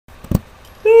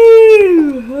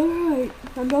Alright,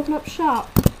 time to open up shop.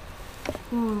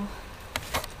 Oh.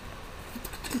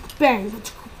 Bang.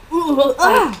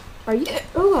 Are you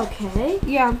okay?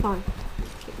 Yeah, I'm fine.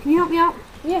 Can you help me out?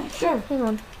 Yeah, sure. Hang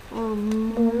on.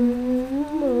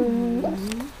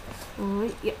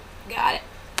 Alright, yep, got it.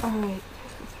 Alright,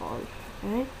 that's hard.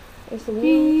 Okay. There's the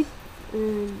Speed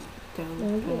wheels.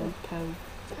 and toe.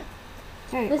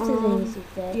 Okay, This is an easy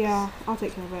fix. yeah, I'll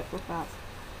take care of it real fast.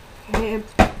 Okay, and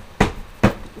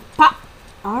pop!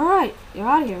 Alright, you're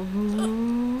out of here.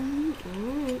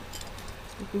 Alright.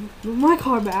 Move my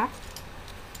car back.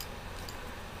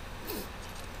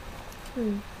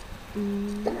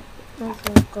 That's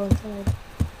gonna go inside.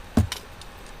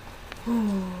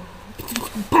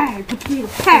 Bang!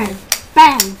 Bang!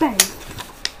 Bang! Bang!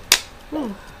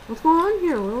 Oh, what's going on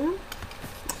here, William?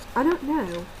 I don't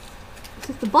know. It's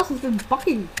just the bus has been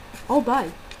bucking all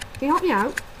day. Can you help me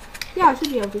out? Yeah, I should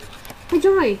be able to. Hey,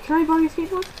 Johnny, can I borrow your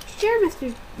skateboard? Sure,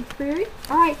 Mr. Freery.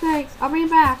 Alright, thanks. I'll bring it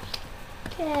back.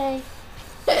 Okay.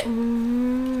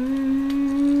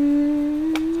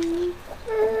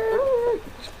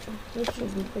 This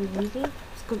should be pretty easy.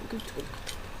 Let's go.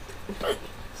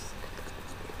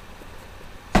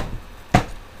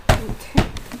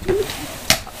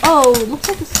 Oh, it looks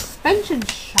like a suspension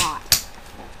shot.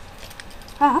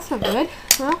 Ah, that's not good.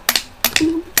 Well,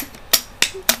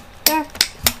 there.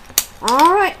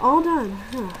 Alright, all done.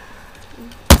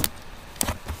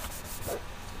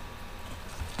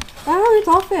 Oh, it's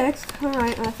all fixed.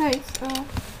 Alright, thanks.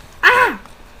 Ah!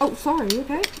 Oh, sorry, you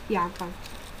okay? Yeah, I'm fine.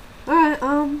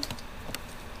 Alright,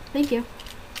 thank you.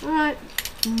 Alright.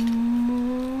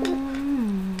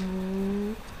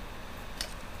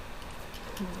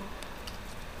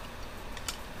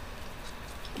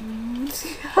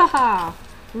 Haha.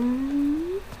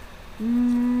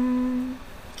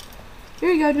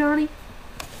 Here you go, Johnny.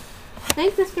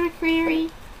 Thanks, Mr.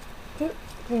 McCreary.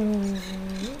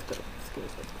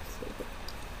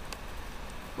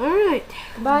 Alright.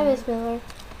 Goodbye, Miss Miller.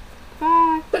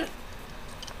 Bye.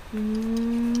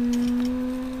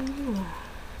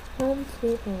 Home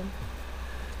sweet home.